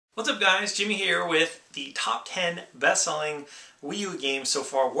What's up guys, Jimmy here with the top 10 best-selling Wii U games so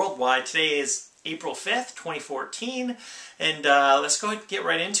far worldwide. Today is April 5th, 2014, and let's go ahead and get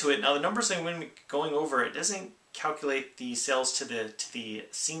right into it. Now the numbers I'm going to be going over, it doesn't calculate the sales to the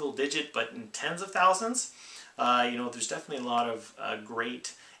single digit, but in tens of thousands. There's definitely a lot of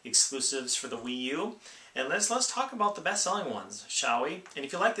great exclusives for the Wii U. And let's talk about the best-selling ones, shall we? And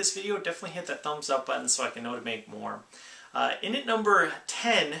if you like this video, definitely hit that thumbs up button so I can know to make more. In at number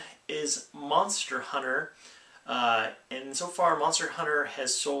 10 is Monster Hunter, and so far Monster Hunter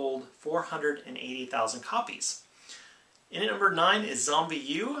has sold 480,000 copies. In at number 9 is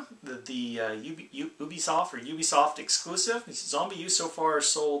ZombiU, the Ubisoft exclusive. ZombiU so far has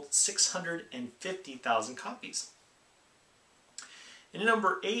sold 650,000 copies. In at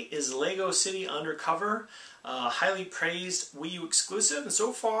number 8 is Lego City Undercover, highly praised Wii U exclusive, and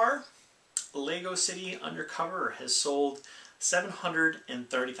so far Lego City Undercover has sold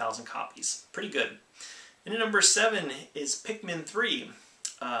 730,000 copies. Pretty good. And at number 7 is Pikmin 3.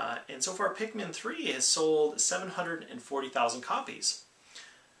 And so far Pikmin 3 has sold 740,000 copies.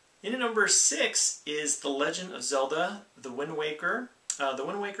 And at number 6 is The Legend of Zelda, The Wind Waker. The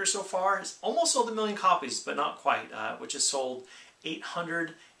Wind Waker so far has almost sold 1 million copies, but not quite, which has sold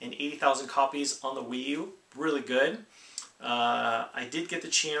 880,000 copies on the Wii U. Really good. I did get the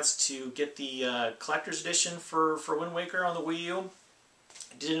chance to get the collector's edition for Wind Waker on the Wii U.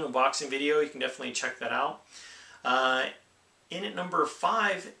 I did an unboxing video, you can definitely check that out. In at number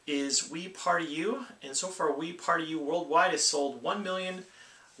 5 is Wii Party U, and so far Wii Party U worldwide has sold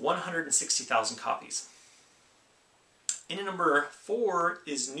 1,160,000 copies. In at number 4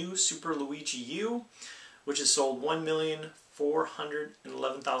 is New Super Luigi U, which has sold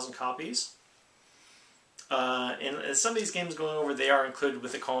 1,411,000 copies. And some of these games going over, they are included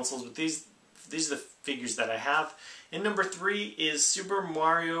with the consoles, but these are the figures that I have. And number 3 is Super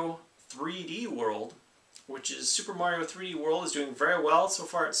Mario 3D World, which is Super Mario 3D World is doing very well. So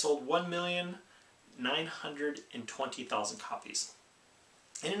far it sold 1,920,000 copies.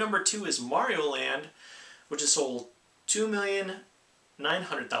 And at number 2 is Mario Land, which has sold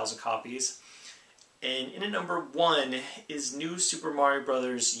 2,900,000 copies. And in at number 1 is New Super Mario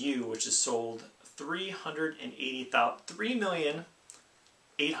Bros. U, which has sold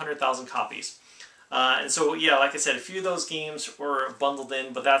 3,800,000 copies. And so, yeah, like I said, a few of those games were bundled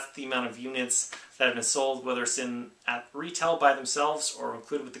in, but that's the amount of units that have been sold, whether it's at retail by themselves or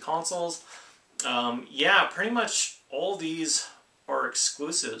included with the consoles. Yeah, pretty much all these are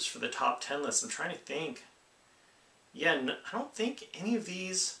exclusives for the top 10 list. I'm trying to think. Yeah, I don't think any of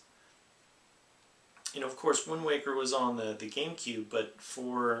these... of course, Wind Waker was on the GameCube, but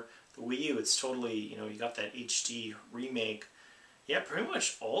for the Wii U, it's totally, you got that HD remake. Yeah, pretty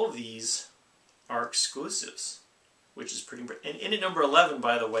much all of these are exclusives, which is pretty... And in at number 11,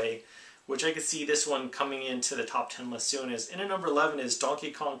 by the way, which I could see this one coming into the top 10 list soon, is in at number 11 is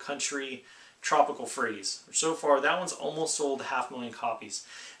Donkey Kong Country Tropical Freeze. So far, that one's almost sold 500,000 copies.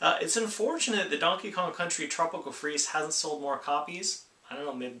 It's unfortunate that Donkey Kong Country Tropical Freeze hasn't sold more copies. I don't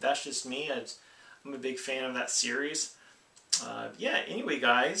know, maybe that's just me. I'm a big fan of that series. Yeah, anyway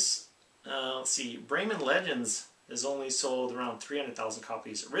guys, let's see, Rayman Legends has only sold around 300,000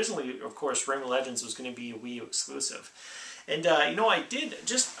 copies. Originally, of course, Rayman Legends was going to be a Wii U exclusive. And, I know I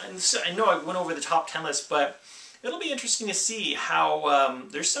went over the top 10 list, but it'll be interesting to see how,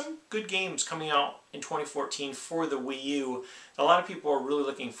 there's some good games coming out in 2014 for the Wii U. A lot of people are really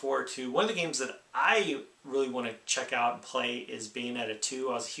looking forward to. One of the games that I really want to check out and play is Bayonetta 2.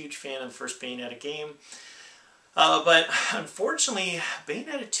 I was a huge fan of the first Bayonetta game. But unfortunately,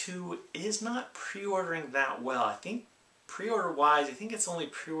 Bayonetta 2 is not pre-ordering that well. I think pre-order-wise, I think it's only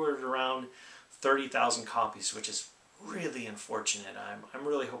pre-ordered around 30,000 copies, which is really unfortunate. I'm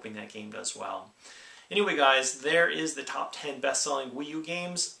really hoping that game does well. Anyway guys, there is the top 10 best-selling Wii U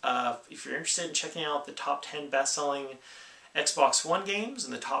games. If you're interested in checking out the top 10 best-selling Xbox One games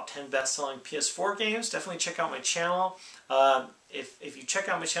and the top 10 best-selling PS4 games, definitely check out my channel. If you check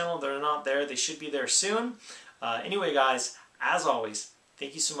out my channel, they're not there. They should be there soon. Anyway guys, as always,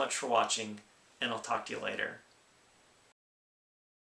 thank you so much for watching, and I'll talk to you later.